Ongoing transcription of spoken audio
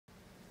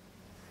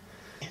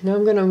now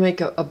I'm going to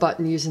make a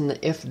button using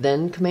the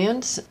if-then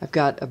commands. I've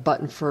got a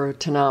button for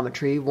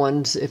tonometry.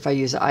 One's if I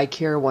use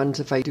iCare, one's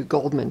if I do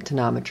Goldman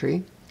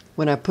tonometry.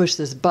 When I push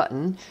this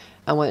button,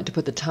 I want it to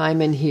put the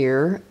time in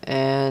here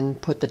and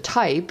put the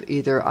type,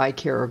 either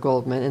iCare or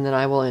Goldman, and then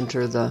I will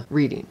enter the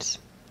readings.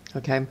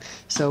 Okay,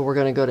 so we're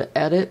going to go to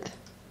Edit,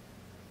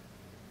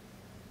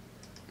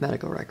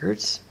 Medical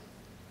Records,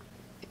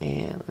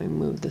 and let me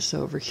move this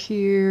over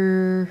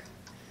here,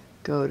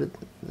 go to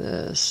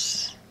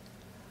this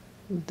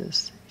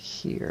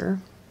here.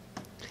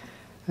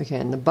 Okay,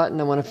 and the button,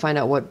 I want to find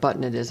out what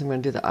button it is. I'm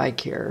going to do the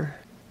iCare.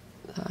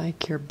 The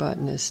iCare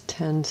button is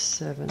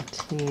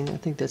 1017. I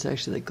think that's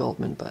actually the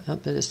Goldman button. Oh,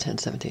 it is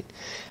 1017.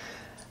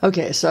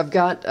 Okay, so I've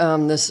got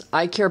this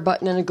iCare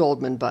button and a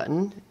Goldman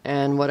button,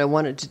 and what I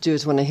wanted to do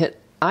is when I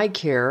hit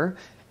iCare,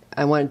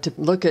 I wanted to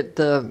look at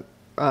the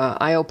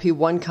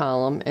IOP1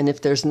 column, and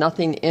if there's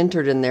nothing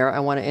entered in there, I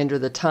want to enter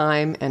the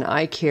time and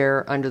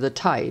iCare under the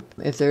type.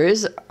 If there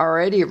is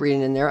already a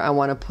reading in there, I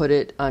want to put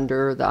it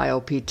under the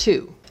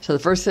IOP2. So the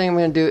first thing I'm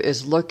going to do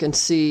is look and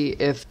see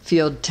if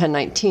field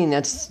 1019,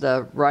 that's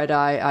the right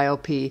eye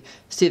IOP,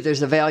 see if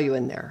there's a value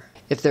in there.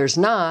 If there's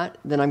not,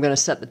 then I'm going to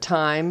set the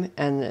time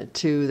and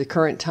to the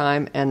current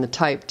time and the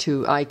type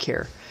to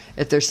iCare.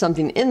 If there's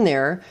something in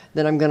there,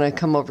 then I'm going to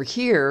come over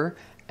here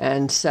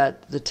and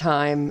set the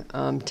time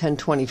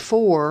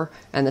 1024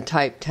 and the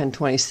type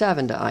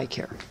 1027 to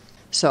iCare.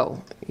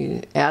 So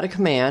you add a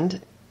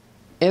command,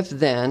 if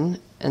then,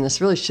 and this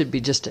really should be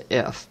just an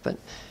if, but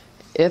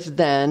if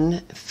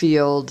then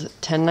field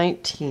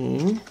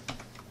 1019,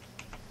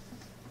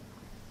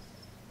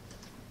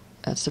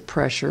 that's the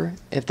pressure.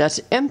 If that's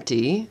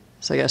empty,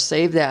 so I got to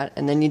save that,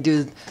 and then you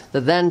do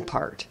the then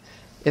part.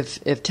 If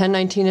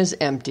 1019 is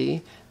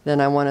empty,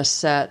 then I want to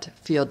set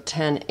field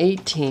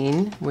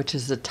 1018, which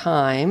is the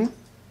time,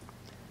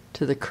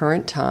 to the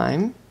current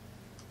time.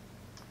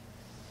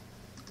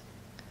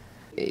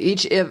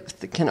 Each if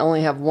can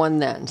only have one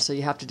then, so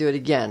you have to do it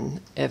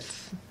again.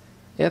 If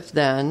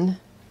then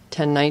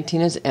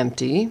 1019 is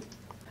empty,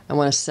 I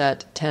want to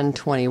set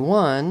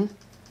 1021,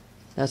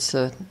 that's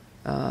the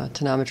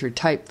tonometry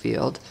type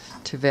field,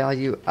 to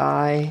value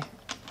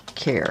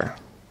iCare.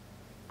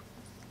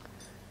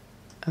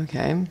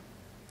 Okay.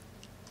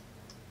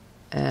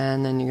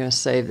 And then you're going to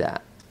save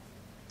that.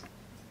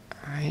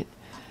 All right.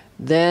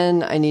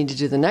 Then I need to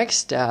do the next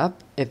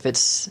step if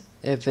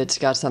it's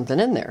got something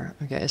in there.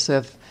 Okay. So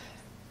if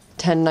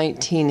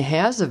 1019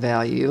 has a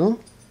value,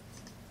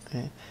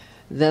 okay,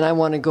 then I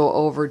want to go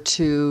over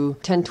to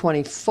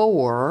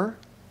 1024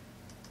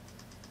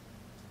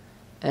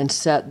 and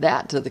set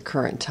that to the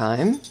current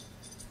time.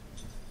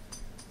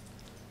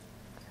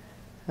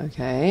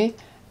 Okay.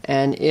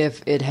 And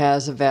if it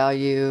has a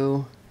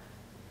value,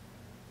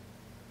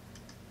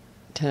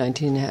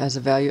 1019 has a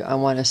value, I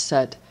want to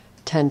set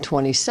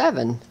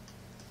 1027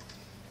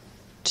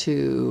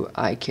 to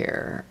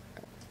iCare.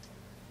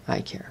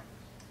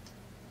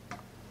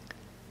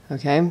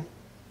 Okay.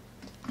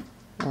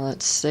 Now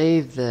let's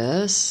save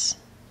this.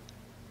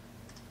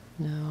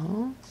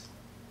 No.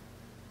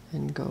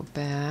 And go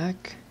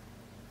back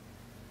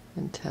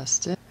and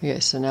test it. Okay,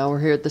 so now we're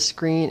here at the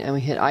screen and we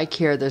hit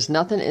iCare. There's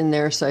nothing in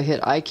there, so I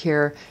hit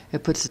iCare.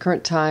 It puts the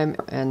current time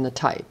and the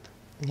type.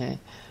 Okay.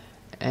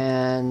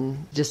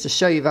 And just to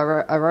show you,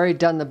 I've already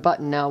done the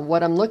button. Now,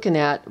 what I'm looking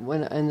at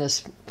when in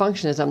this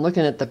function is I'm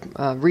looking at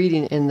the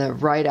reading in the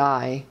right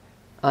eye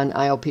on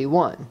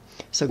IOP1.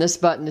 So this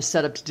button is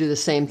set up to do the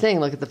same thing.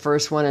 Look at the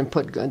first one and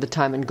put the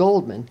time in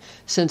Goldman.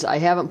 Since I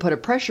haven't put a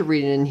pressure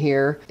reading in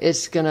here,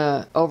 it's going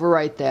to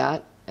overwrite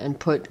that and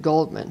put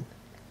Goldman.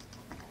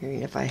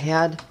 If I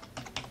had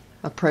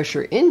a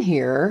pressure in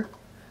here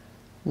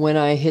when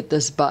I hit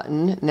this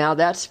button, now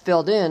that's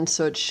filled in,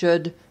 so it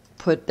should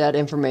put that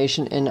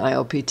information in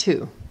IOP2.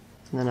 And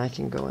then I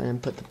can go in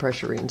and put the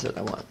pressure readings that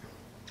I want.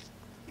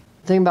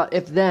 The thing about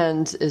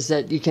if-thens is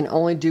that you can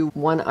only do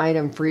one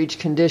item for each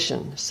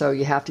condition, so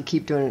you have to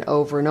keep doing it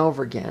over and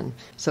over again.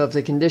 So if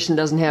the condition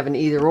doesn't have an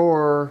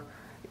either-or,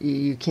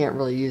 you can't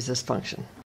really use this function.